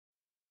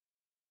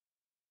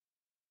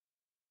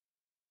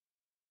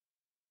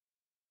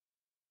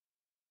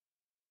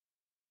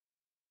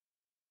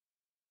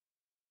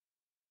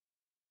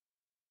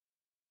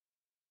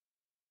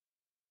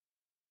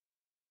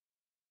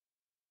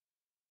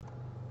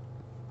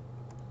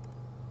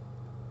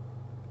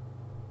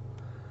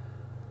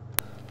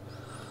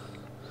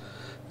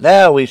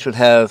Now we should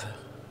have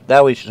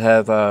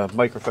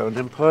microphone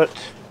input.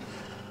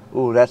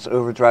 Ooh, that's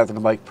overdriving the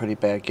mic pretty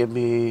bad. Give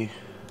me.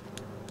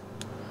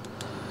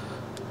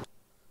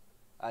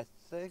 I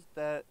think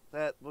that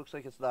looks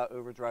like it's not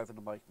overdriving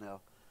the mic now.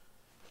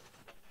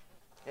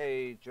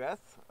 Hey Jeff.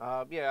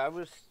 Yeah, I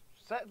was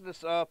setting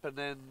this up and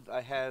then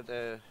I had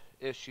a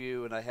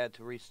issue and I had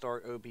to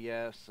restart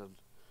OBS and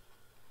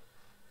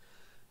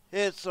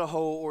it's a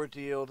whole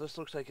ordeal. This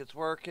looks like it's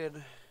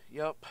working.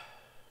 Yup.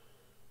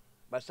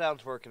 My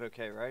sound's working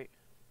okay, right?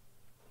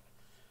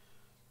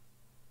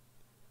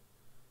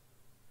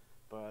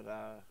 But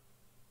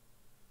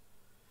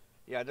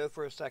yeah, I know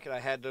for a second I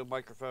had no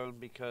microphone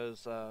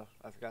because I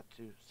forgot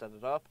to set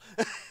it up.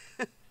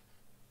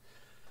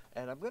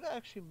 And I'm going to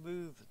actually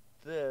move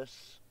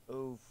this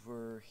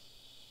over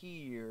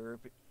here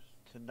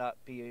to not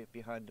be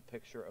behind the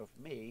picture of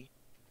me.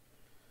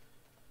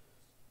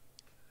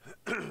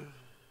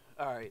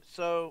 Alright,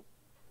 so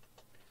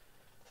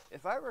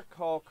if I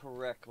recall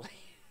correctly,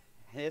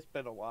 it's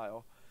been a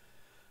while.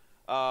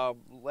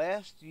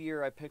 Last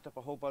year I picked up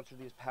a whole bunch of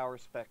these power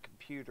spec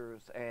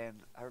computers, and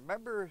I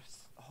remember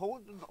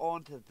holding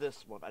on to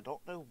this one. I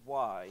don't know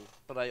why,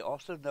 but I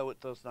also know it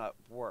does not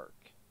work.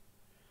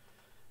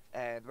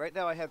 And right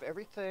now I have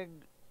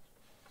everything.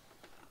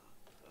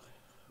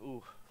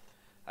 Ooh,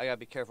 I gotta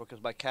be careful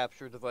because my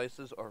capture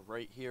devices are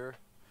right here.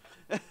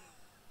 And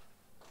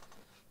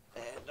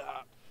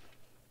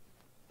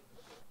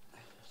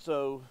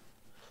so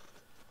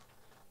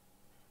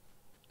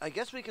I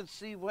guess we can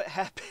see what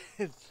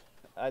happens.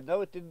 I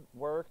know it didn't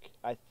work.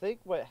 I think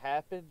what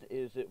happened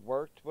is it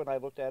worked when I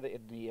looked at it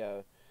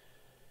in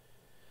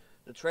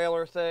the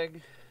trailer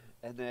thing,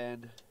 and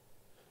then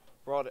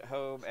brought it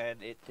home,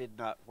 and it did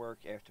not work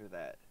after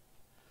that.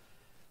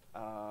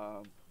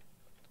 Um,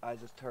 I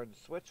just turned the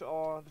switch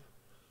on,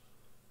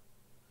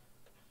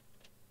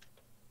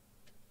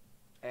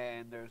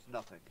 and there's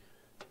nothing.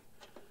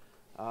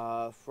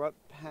 Front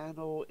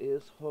panel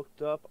is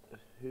hooked up.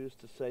 Who's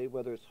to say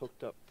whether it's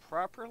hooked up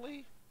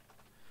properly?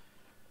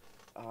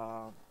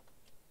 Um,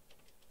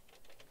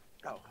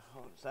 oh,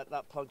 is that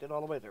not plugged in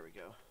all the way? There we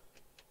go.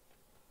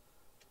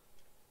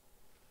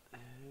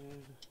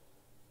 And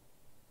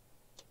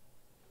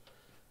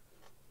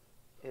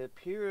it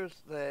appears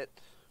that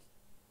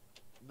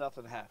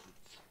nothing happens.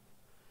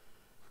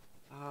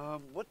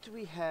 What do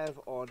we have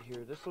on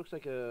here? This looks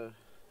like a...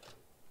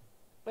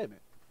 Wait a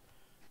minute.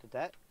 Did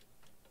that...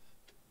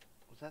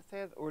 Was that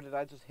fan? Or did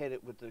I just hit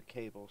it with the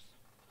cables?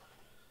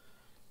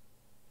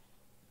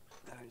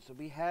 Alright, so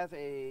we have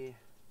a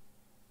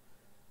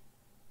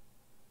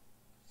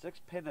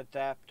 6-pin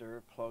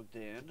adapter plugged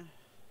in.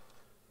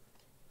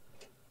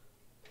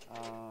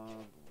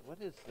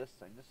 What is this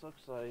thing? This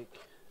looks like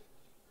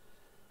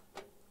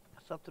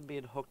something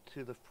being hooked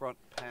to the front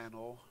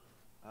panel.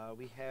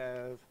 We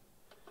have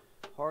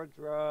hard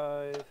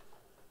drive,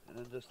 and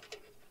then just...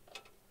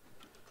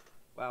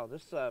 Wow,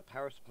 this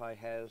power supply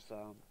has...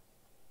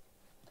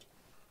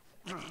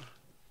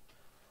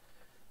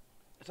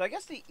 So I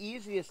guess the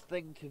easiest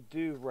thing to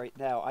do right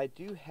now, I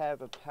do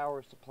have a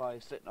power supply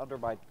sitting under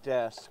my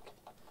desk,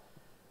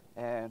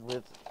 and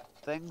with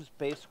things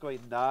basically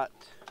not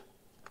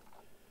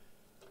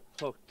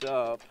hooked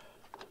up,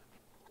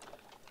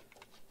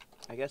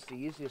 I guess the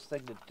easiest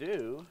thing to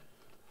do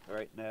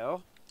right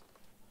now.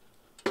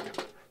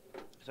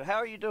 So how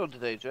are you doing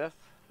today, Jeff?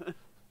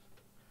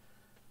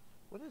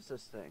 What is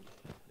this thing?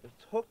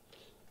 It's hooked.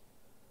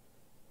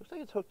 Looks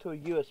like it's hooked to a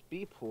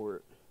USB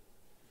port.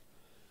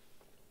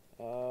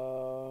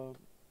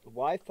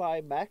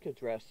 Wi-Fi MAC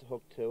address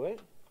hooked to it.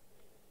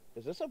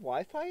 Is this a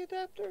Wi-Fi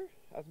adapter?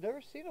 I've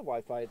never seen a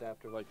Wi-Fi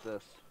adapter like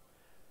this.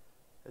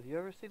 Have you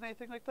ever seen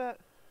anything like that?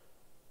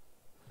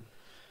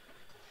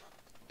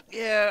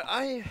 Yeah,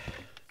 I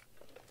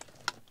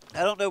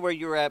don't know where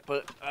you're at,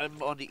 but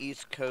I'm on the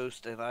East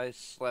Coast, and I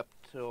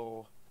slept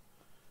till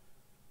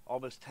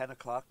almost 10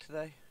 o'clock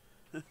today.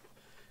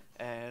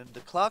 And the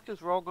clock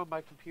is wrong on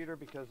my computer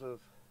because of...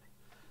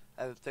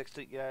 I haven't fixed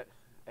it yet,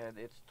 and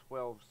it's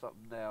 12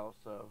 something now,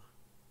 so...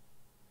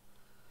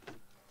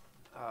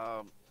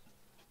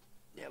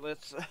 yeah,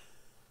 let's...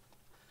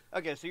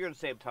 Okay, so you're in the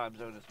same time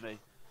zone as me.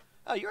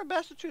 Oh, you're in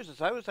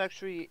Massachusetts. I was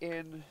actually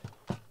in...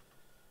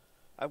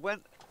 I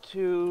went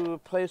to a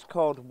place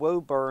called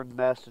Woburn,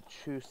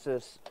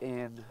 Massachusetts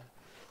in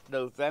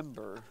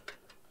November.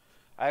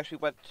 I actually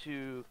went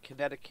to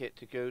Connecticut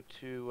to go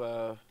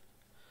to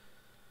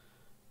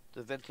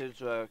the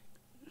vintage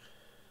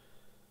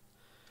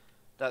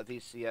not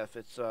VCF,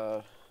 it's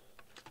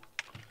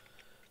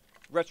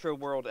Retro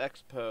World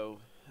Expo,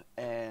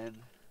 and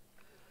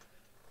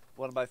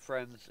one of my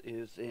friends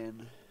is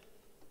in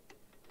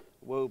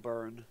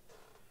Woburn.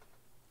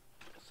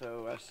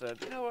 So I said,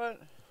 you know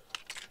what?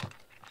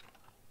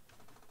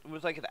 It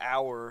was like an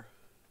hour.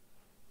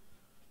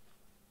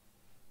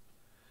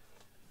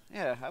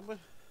 Yeah, I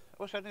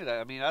wish I knew that.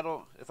 I mean, I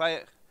don't. If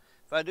I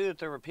knew that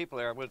there were people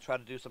there, I would try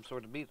to do some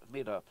sort of meet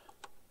up.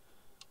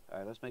 All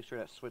right, let's make sure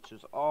that switch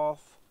is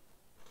off.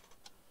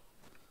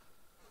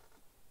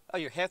 Oh,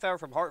 you're half hour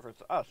from Hartford.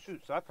 Oh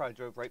shoot! So I probably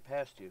drove right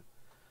past you.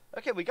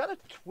 Okay, we got a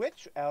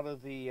twitch out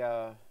of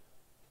the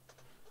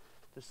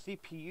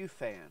CPU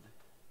fan.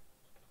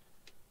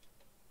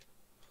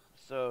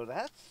 So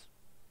that's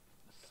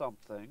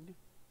something.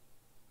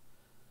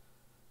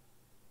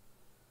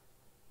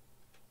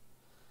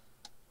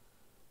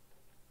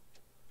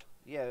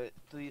 Yeah,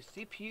 the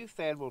CPU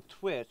fan will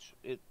twitch.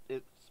 It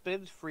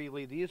spins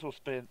freely. These will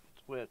spin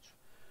twitch.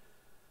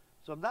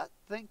 So I'm not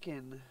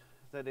thinking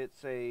that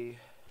it's a.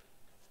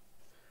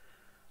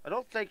 I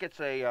don't think it's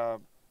a.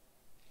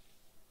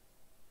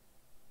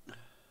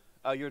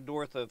 Oh, you're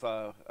north of.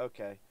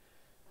 Okay,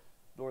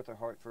 north of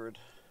Hartford,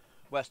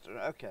 Western.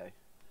 Okay.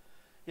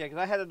 Yeah, because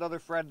I had another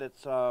friend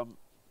that's. Crap,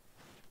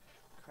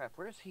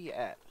 where's he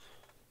at?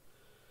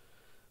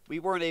 We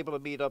weren't able to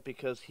meet up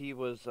because he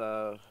was.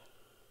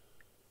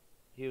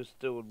 He was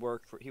still in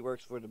work for. He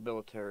works for the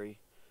military.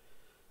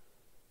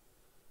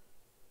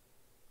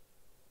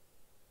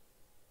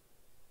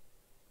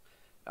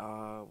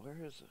 Where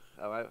is?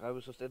 Oh, I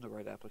was just in the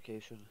right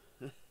application.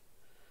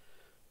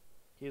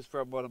 He's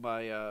from one of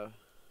my.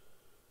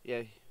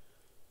 Yeah.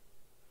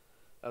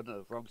 Oh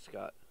no, wrong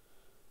Scott.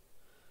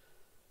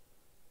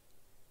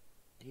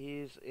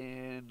 He's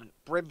in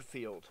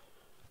Brimfield,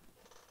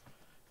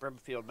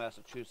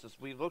 Massachusetts.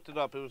 We looked it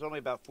up. It was only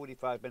about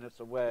 45 minutes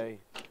away,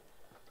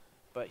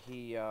 but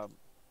he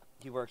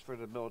works for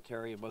the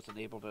military and wasn't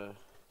able to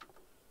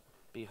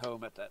be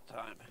home at that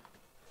time.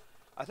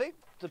 I think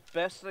the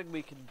best thing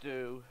we can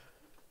do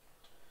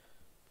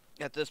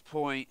at this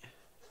point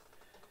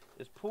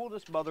is pull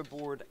this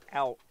motherboard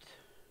out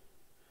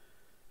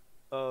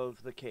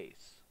of the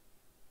case,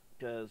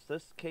 because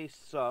this case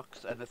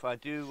sucks, and if I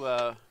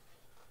do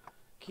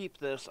keep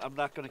this, I'm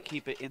not going to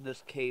keep it in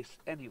this case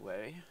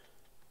anyway.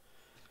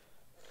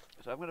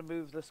 So I'm going to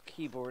move this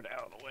keyboard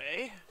out of the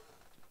way,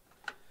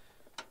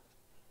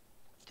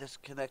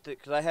 disconnect it,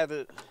 because I have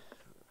it.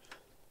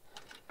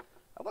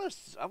 I want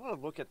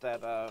to look at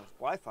that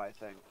Wi-Fi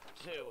thing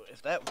too,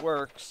 if that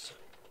works.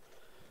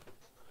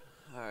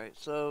 All right,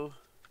 so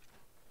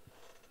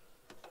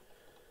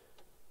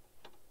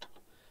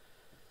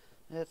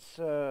let's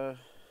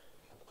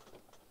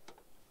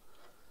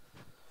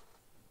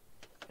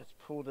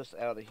pull this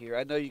out of here.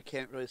 I know you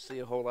can't really see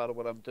a whole lot of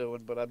what I'm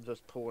doing, but I'm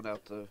just pulling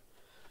out the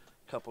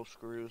couple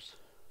screws.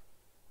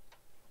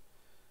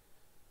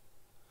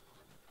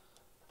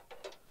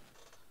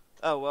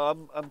 Oh well,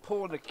 I'm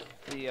pulling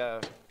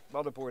the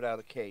motherboard out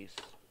of the case.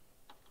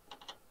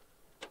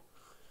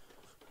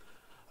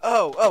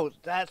 Oh,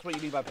 that's what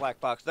you mean by black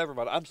box. Never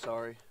mind. I'm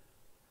sorry.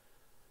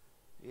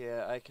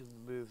 Yeah, I can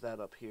move that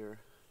up here.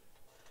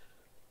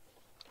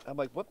 I'm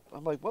like, what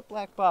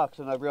black box?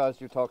 And I realized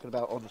you're talking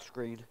about on the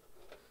screen.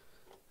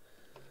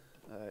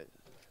 Alright.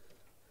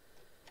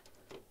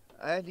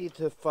 I need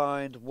to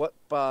find what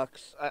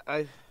box.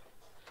 I'm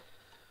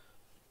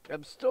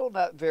still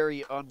not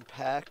very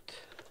unpacked.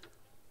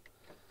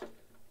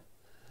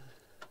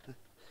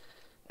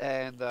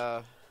 And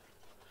I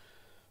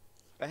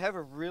have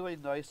a really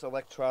nice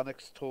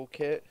electronics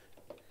toolkit,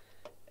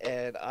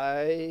 and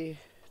I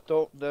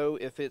don't know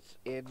if it's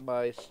in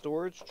my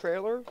storage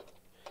trailer,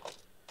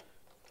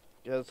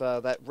 because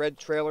that red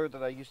trailer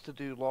that I used to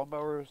do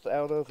lawnmowers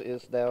out of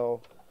is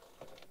now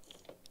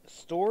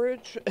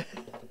storage,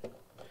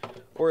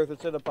 or if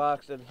it's in a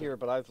box in here.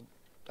 But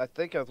I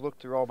think I've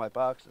looked through all my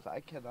boxes. I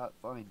cannot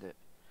find it.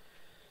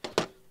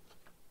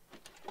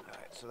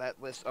 Alright, so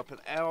that lists up and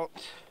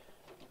out.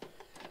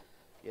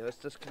 Yeah, let's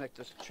disconnect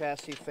this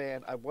chassis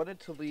fan. I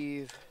wanted to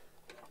leave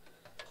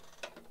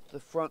the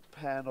front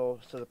panel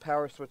so the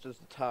power switch is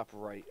the top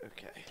right.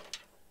 Okay.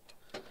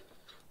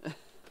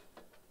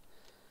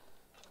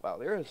 Wow,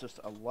 there is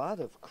just a lot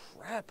of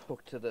crap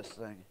hooked to this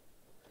thing.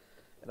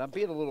 And I'm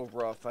being a little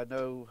rough. I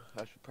know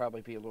I should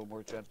probably be a little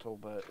more gentle,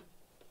 but...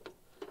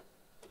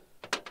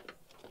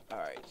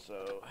 Alright,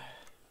 so...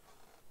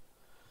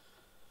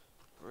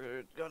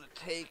 we're gonna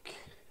take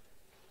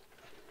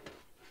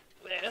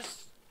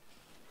this.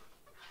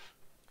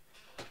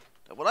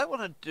 Now what I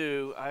want to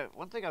do,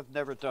 one thing I've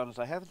never done is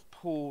I haven't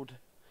pulled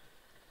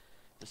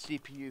the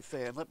CPU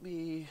fan. Let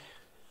me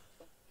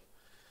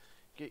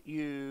get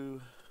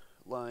you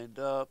lined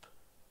up.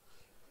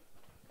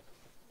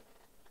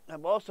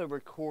 I'm also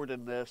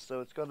recording this,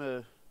 so it's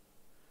gonna...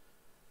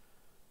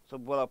 So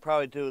what I'll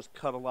probably do is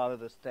cut a lot of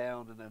this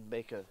down and then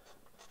make a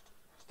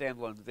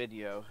standalone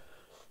video.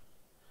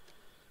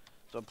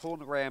 So I'm pulling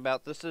the RAM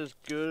out. This is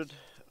good.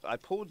 I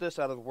pulled this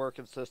out of the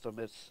working system.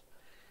 It's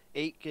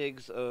 8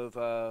 gigs of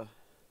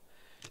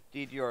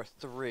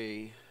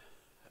DDR3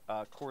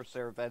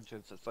 Corsair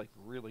Vengeance. It's like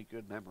really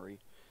good memory.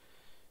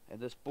 And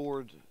this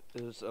board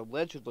is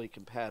allegedly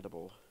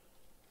compatible.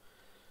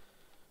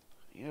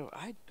 You know,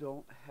 I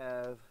don't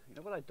have... You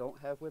know what I don't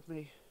have with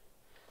me?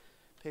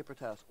 Paper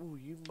towels. Ooh,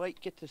 you might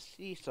get to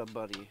see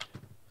somebody.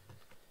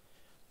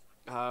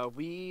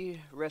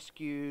 We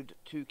rescued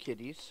 2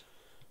 kitties.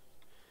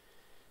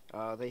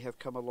 They have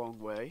come a long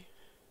way.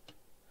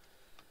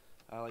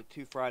 Like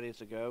 2 Fridays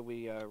ago,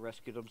 we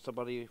rescued them.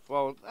 Somebody...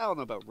 Well, I don't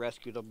know about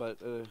rescued them, but...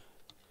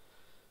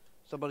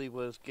 somebody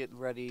was getting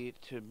ready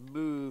to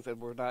move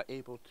and were not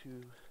able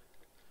to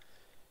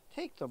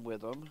take them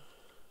with them.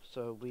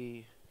 So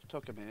we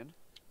took them in.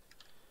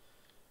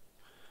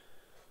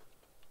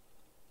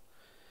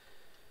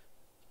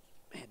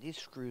 Man, these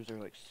screws are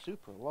like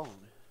super long.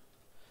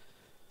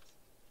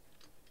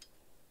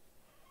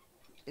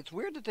 It's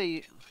weird that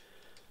they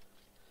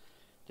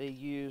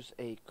use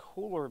a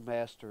Cooler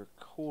Master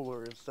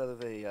cooler instead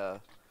of a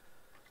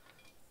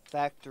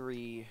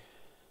factory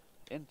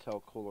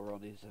Intel cooler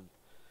on these, and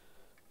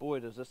boy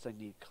does this thing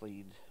need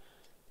cleaned.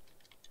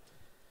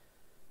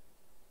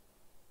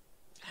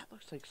 That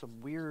looks like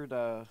some weird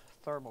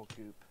thermal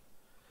goop.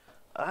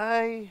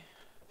 I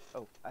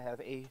have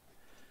a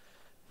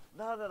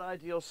not an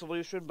ideal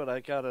solution, but I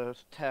got a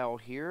towel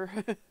here.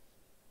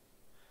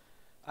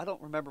 I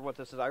don't remember what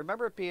this is. I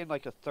remember it being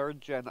like a 3rd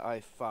gen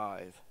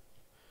i5.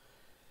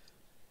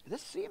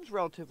 This seems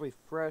relatively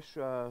fresh.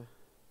 Oh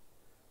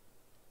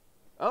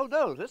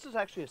no, this is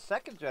actually a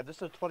 2nd gen. This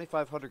is a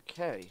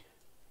 2500K.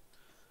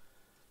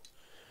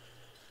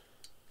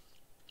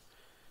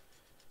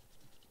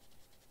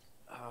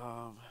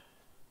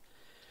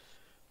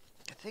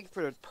 I think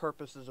for the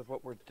purposes of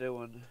what we're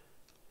doing,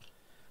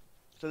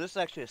 so this is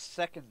actually a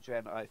 2nd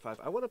gen i5.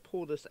 I want to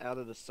pull this out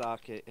of the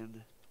socket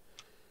and,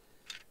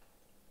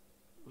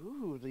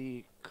 ooh,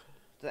 the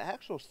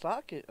actual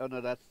socket. Oh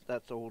no,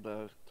 that's old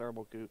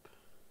thermal goop.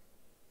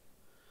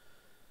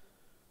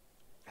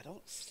 I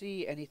don't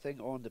see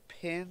anything on the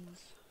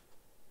pins,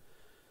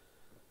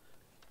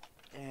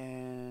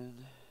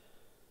 and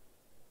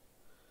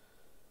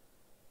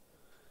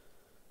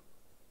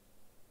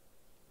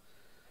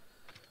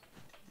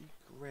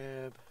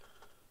grab.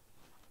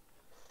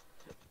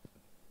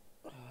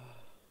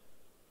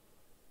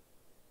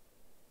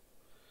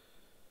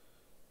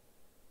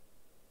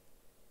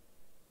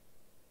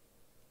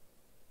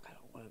 I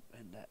don't want to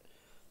bend that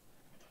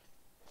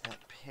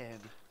pin.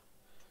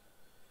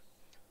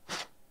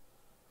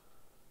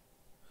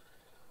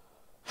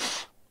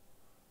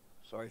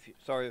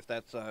 Sorry if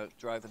that's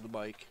driving the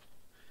mic.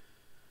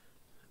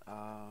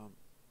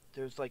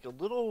 There's like a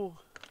little.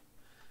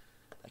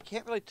 I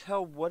can't really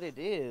tell what it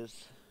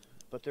is,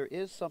 but there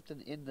is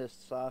something in this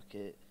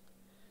socket,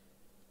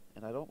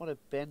 and I don't want to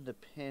bend the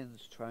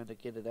pins trying to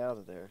get it out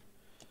of there.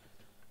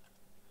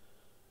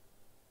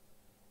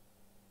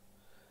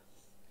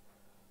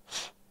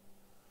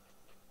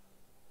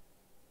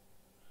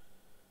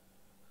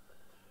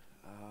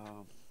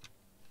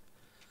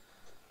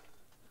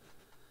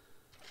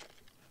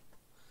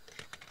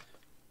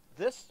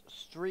 This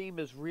stream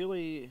is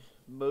really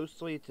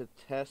mostly to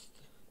test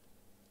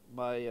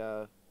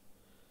my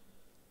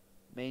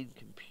main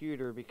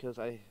computer because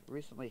I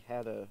recently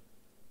had a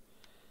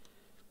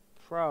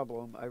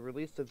problem. I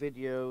released a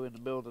video in the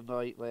middle of the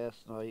night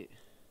last night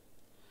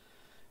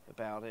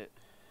about it,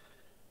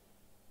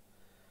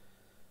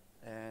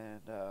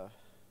 and I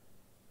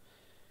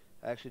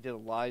actually did a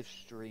live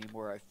stream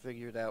where I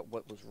figured out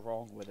what was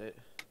wrong with it.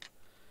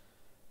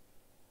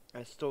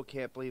 I still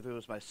can't believe it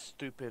was my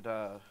stupid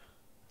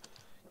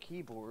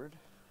keyboard,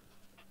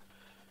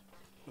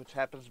 which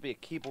happens to be a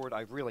keyboard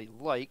I really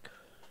like.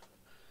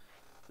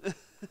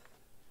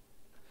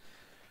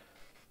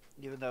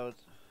 Even though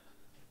it's,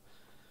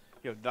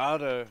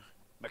 not a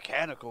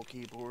mechanical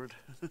keyboard.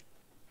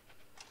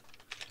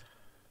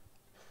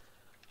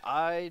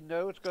 I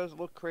know it's going to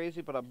look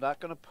crazy, but I'm not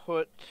going to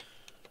put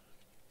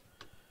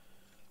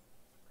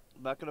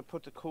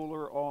the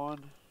cooler on.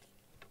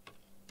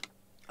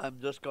 I'm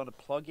just going to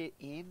plug it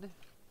in,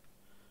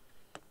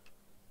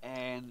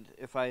 and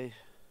if I,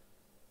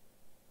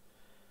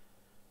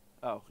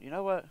 oh, you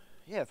know what?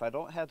 Yeah, if I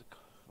don't have the,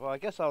 well, I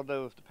guess I'll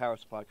know if the power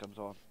supply comes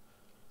on.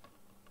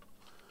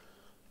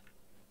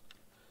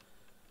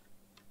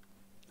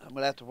 I'm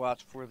going to have to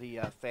watch for the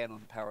fan on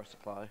the power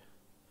supply.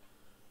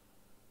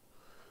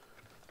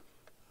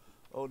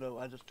 Oh no,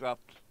 I just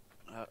dropped,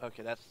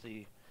 okay, that's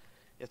the,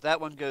 if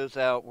that one goes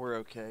out, we're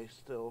okay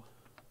still.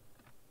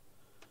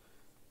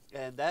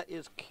 And that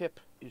is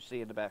Kip you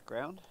see in the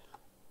background.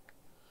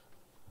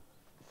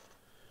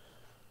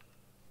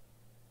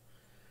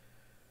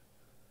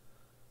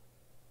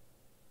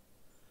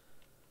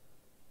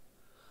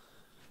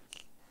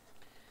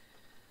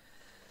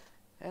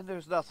 And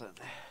there's nothing.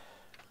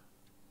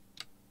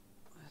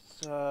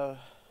 Let's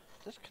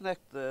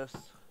disconnect this.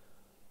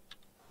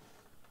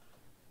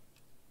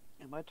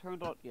 Am I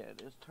turned on? Yeah,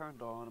 it is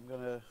turned on. I'm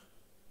gonna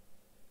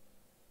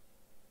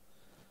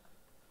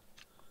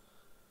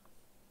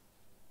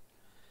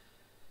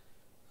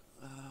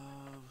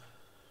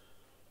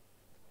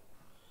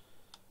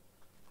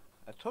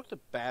I took the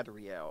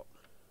battery out,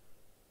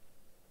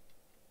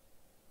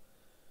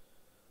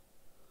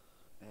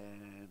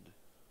 and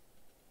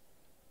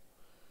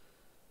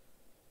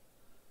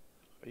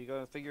are you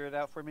going to figure it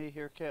out for me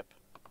here, Kip?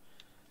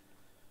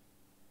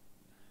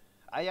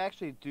 I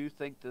actually do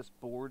think this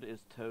board is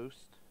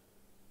toast.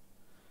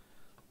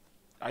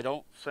 I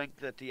don't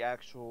think that the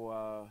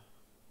actual,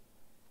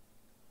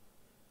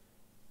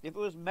 if it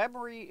was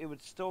memory, it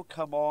would still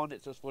come on.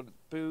 It just wouldn't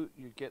boot.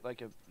 You'd get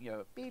like a,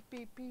 beep,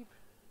 beep, beep.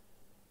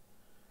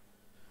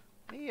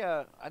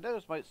 I know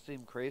this might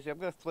seem crazy. I'm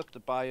going to flip the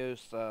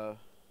BIOS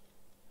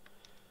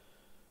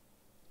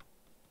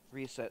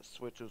reset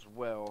switch as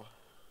well.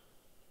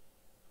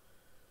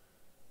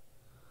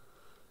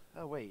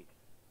 Oh, wait.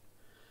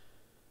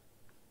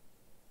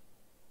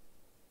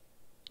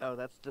 Oh,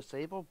 that's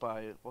disabled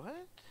by...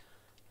 what?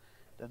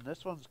 Then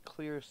this one's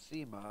clear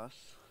CMOS.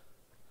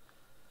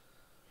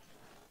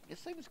 This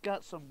thing's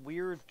got some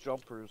weird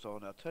jumpers on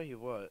it, I'll tell you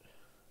what.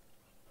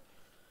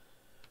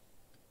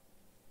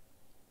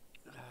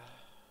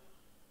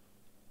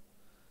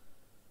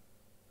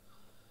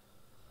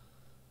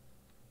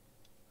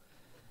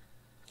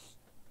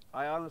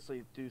 I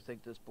honestly do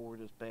think this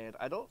board is bad.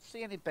 I don't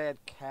see any bad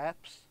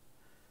caps,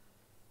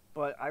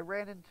 but I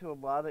ran into a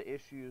lot of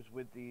issues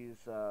with these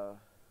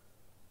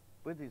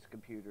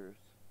computers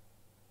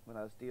when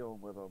I was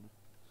dealing with them,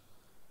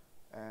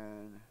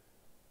 and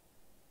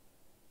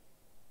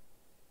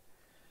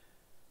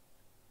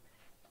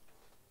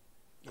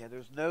yeah,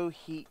 there's no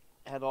heat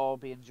at all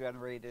being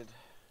generated,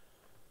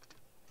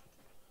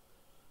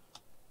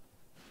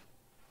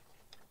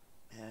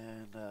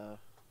 and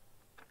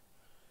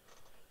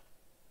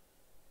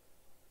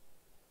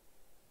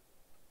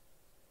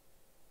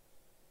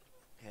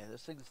yeah,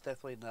 this thing's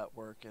definitely not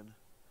working.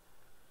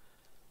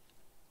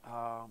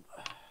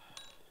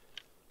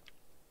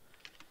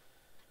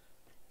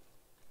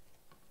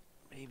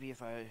 Maybe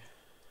if I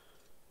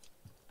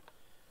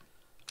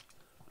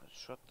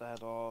shut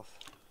that off.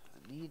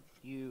 I need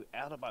you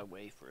out of my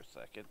way for a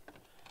second.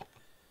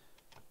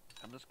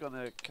 I'm just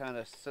gonna kind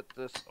of set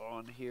this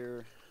on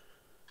here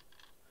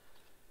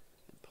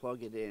and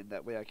plug it in.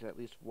 That way I can at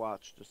least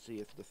watch to see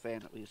if the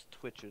fan at least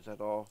twitches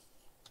at all.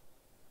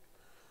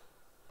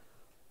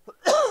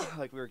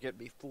 Like we were getting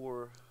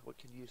before. What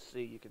can you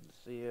see? You can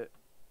see it.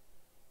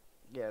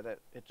 Yeah, that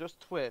it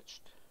just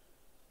twitched.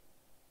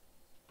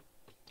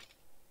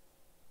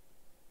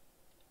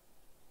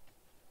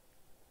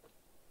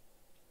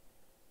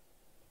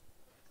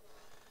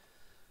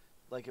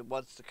 Like it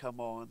wants to come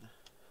on.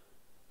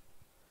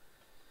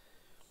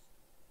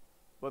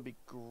 What'd be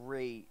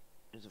great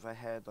is if I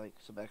had like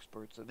some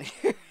experts in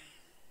here.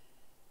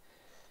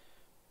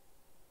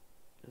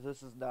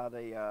 This is not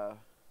a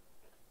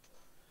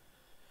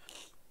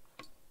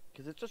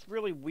because it's just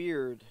really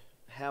weird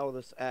how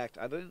this acts.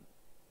 I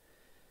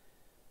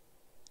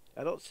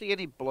don't see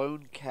any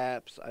blown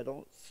caps. I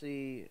don't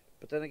see,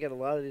 but then again, a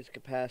lot of these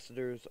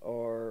capacitors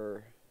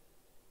are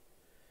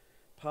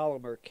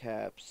polymer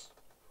caps,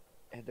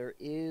 and there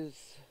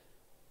is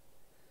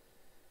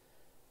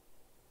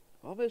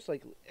almost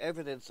like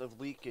evidence of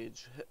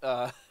leakage.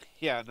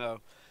 Yeah,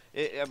 no.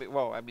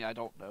 I mean, I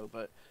don't know,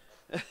 but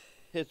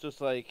it's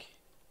just like,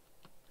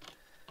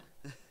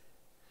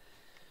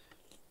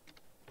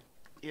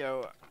 you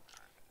know,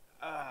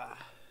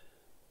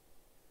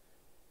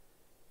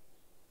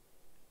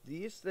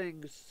 these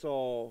things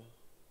saw,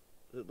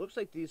 it looks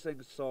like these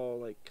things saw,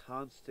 like,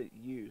 constant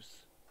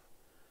use.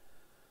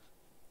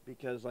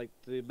 Because, like,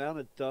 the amount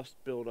of dust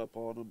buildup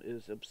on them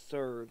is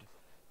absurd.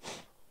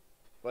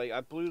 Like,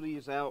 I blew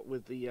these out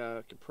with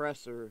the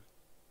compressor.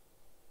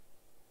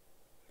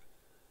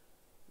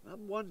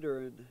 I'm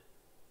wondering,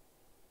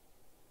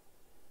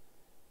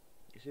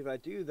 you see, if I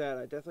do that,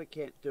 I definitely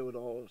can't do it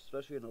all,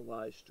 especially in a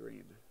live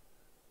stream.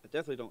 I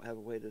definitely don't have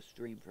a way to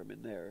stream from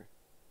in there.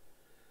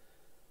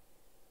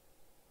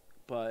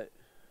 But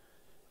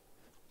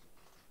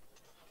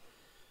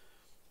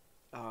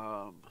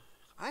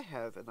I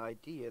have an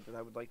idea that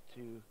I would like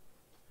to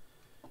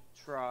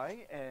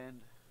try,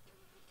 and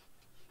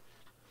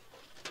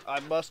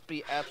I must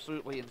be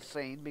absolutely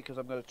insane because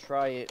I'm going to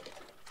try it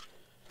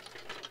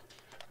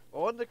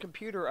on the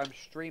computer I'm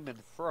streaming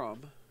from.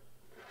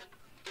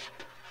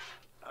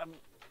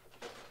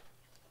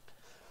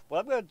 What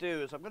I'm going to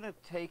do is I'm going to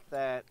take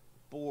that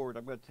board,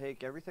 I'm going to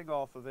take everything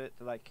off of it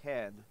that I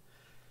can,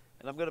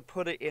 and I'm going to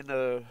put it in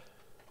a,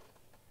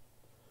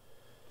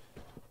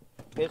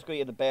 basically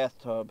in the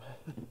bathtub,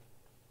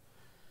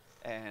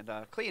 and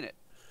clean it.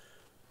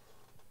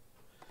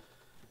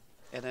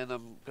 And then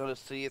I'm going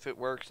to see if it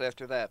works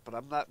after that. But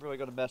I'm not really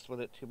going to mess with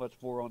it too much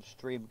more on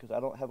stream because I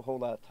don't have a whole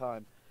lot of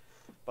time.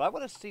 But I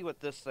want to see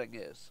what this thing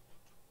is.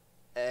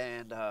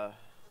 And I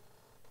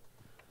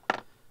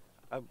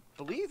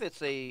believe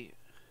it's a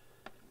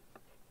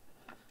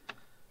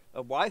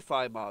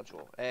Wi-Fi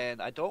module. And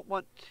I don't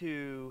want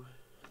to,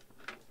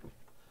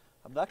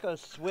 I'm not going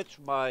to switch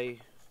my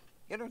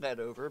internet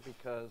over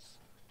because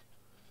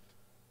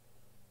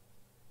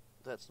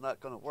that's not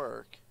going to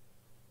work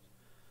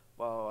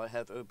while I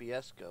have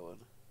OBS going.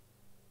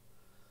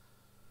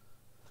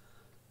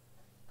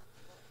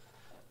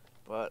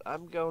 But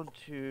I'm going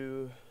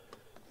to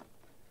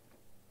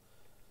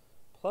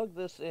plug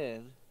this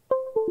in.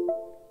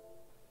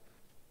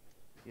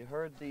 You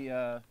heard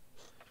the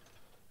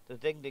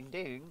ding ding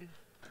ding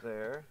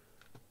there.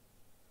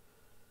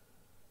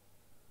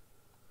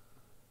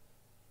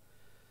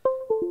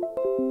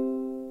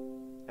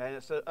 And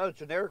it said, oh,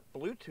 generic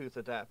Bluetooth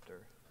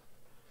adapter.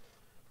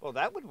 Well,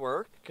 that would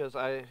work, because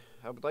I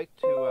would like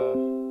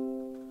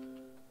to,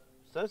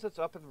 says it's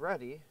up and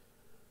ready.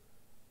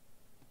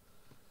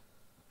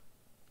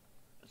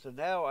 So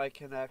now I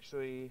can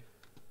actually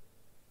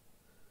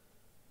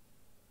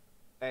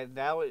And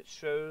now it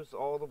shows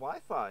all the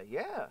Wi-Fi.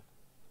 Yeah.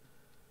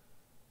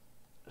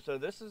 So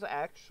this is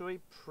actually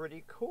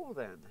pretty cool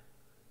then.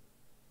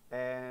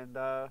 And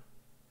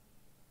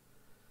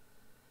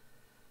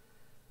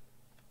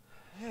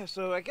yeah,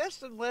 so I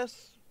guess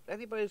unless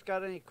anybody's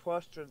got any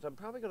questions, I'm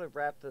probably going to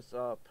wrap this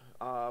up.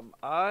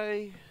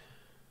 I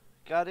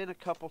got in a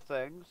couple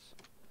things.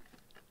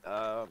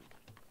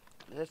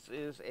 This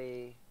is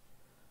a...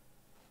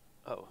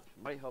 Oh,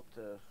 it might help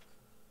to...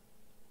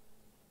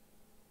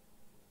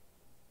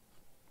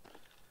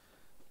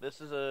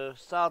 This is a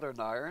soldering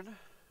iron.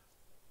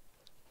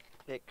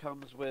 It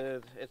comes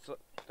with...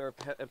 Their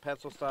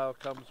pencil style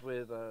comes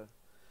with a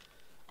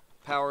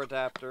power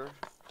adapter.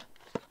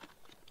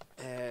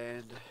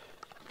 And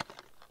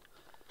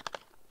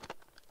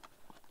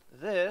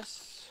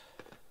this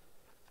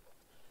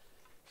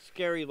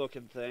scary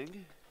looking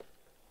thing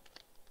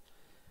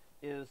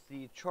is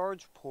the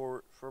charge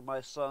port for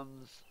my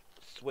son's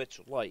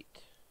Switch Lite.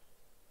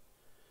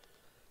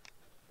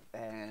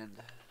 And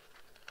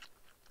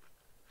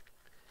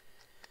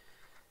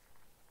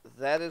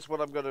that is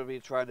what I'm going to be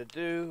trying to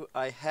do.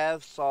 I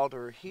have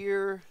solder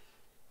here.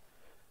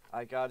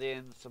 I got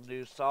in some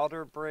new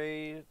solder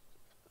braid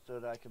so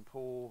that I can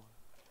pull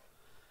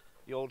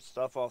the old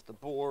stuff off the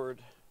board.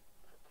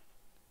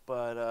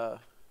 But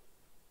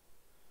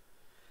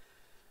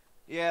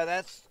yeah,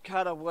 that's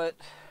kind of what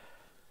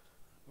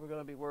we're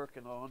going to be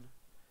working on.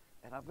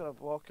 And I'm going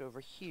to walk over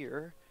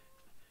here.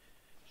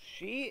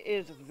 She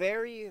is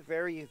very,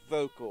 very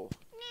vocal.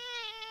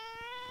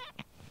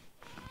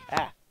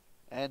 Ah!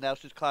 And now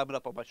she's climbing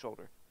up on my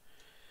shoulder.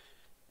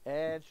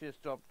 And she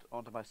just jumped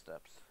onto my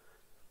steps.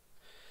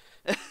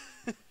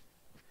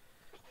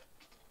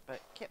 But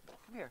Kip,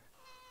 come here.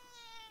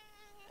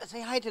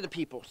 Say hi to the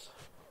peoples.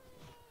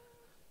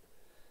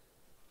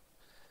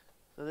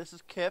 So this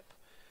is Kip.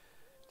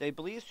 They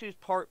believe she's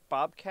part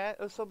bobcat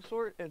of some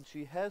sort, and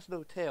she has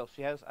no tail.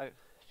 She has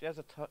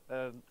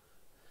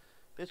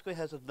basically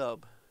has a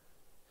nub.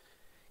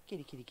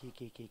 Kitty, kitty, kitty,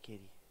 kitty, kitty,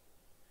 kitty.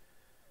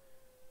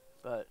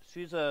 But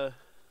she's the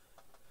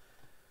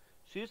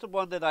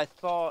one that I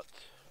thought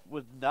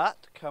would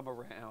not come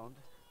around,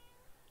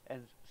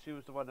 and she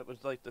was the one that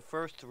was like the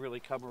first to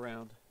really come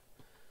around.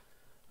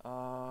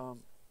 So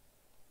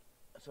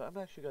I'm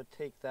actually gonna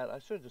take that. I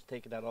should have just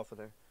taken that off of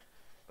there.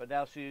 But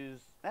now she's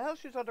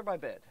under my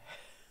bed.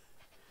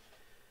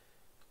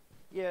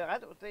 Yeah,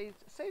 they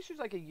say she's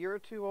like a year or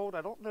two old.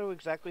 I don't know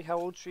exactly how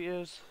old she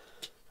is.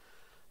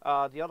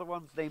 The other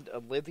one's named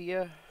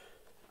Olivia.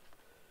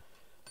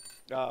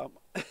 I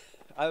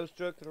was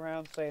joking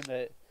around saying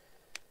that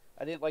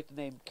I didn't like the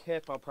name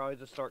Kip. I'll probably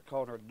just start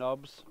calling her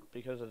Nubs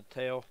because of the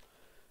tail.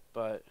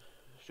 But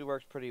she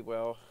works pretty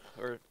well.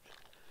 Or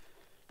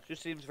she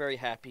seems very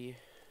happy.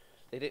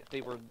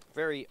 They were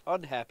very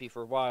unhappy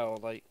for a while.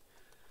 Like,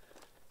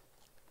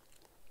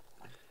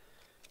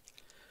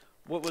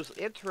 what was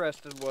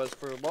interesting was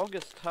for the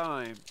longest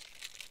time,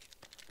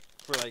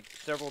 for like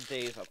several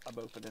days, I'm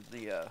opening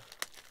the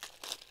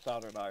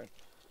soldering iron.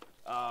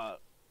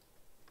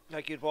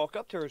 Like you'd walk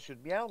up to her,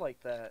 she'd meow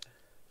like that,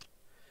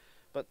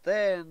 but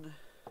then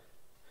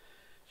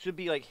she'd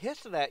be like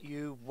hissing at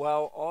you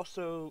while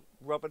also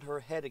rubbing her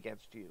head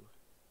against you.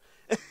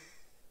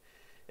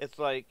 It's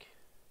like,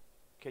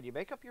 can you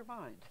make up your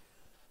mind?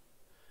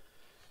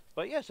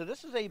 But yeah, so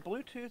this is a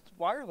Bluetooth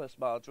wireless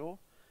module.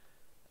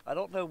 I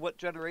don't know what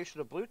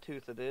generation of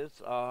Bluetooth it is.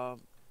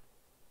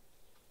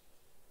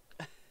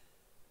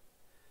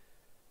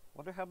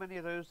 Wonder how many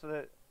of those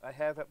that I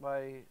have at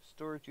my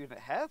storage unit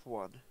have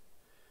one.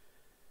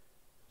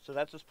 So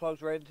that just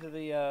plugs right into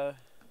the,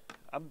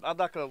 I'm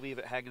not going to leave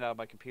it hanging out on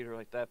my computer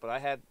like that, but I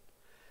had,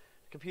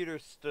 the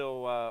computer's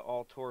still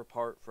all tore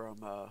apart from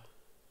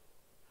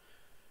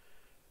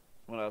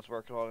when I was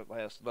working on it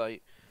last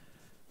night.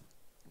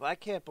 But I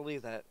can't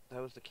believe that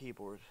was the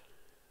keyboard.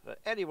 But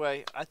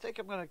anyway, I think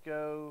I'm going to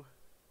go.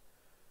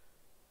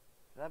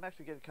 I'm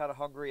actually getting kind of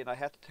hungry, and I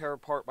have to tear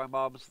apart my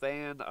mom's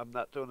van. I'm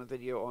not doing a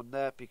video on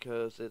that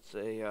because it's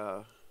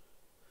a,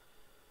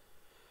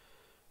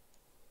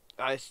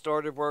 I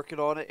started working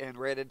on it and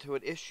ran into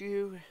an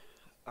issue.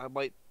 I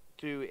might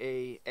do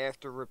a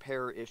after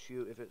repair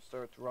issue if it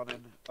starts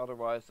running.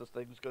 Otherwise, this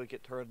thing's going to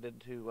get turned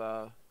into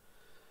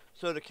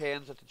soda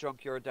cans at the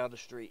junkyard down the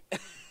street.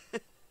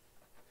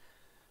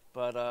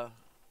 But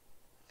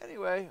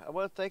anyway, I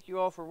want to thank you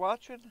all for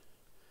watching.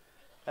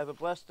 Have a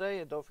blessed day,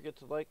 and don't forget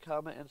to like,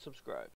 comment, and subscribe.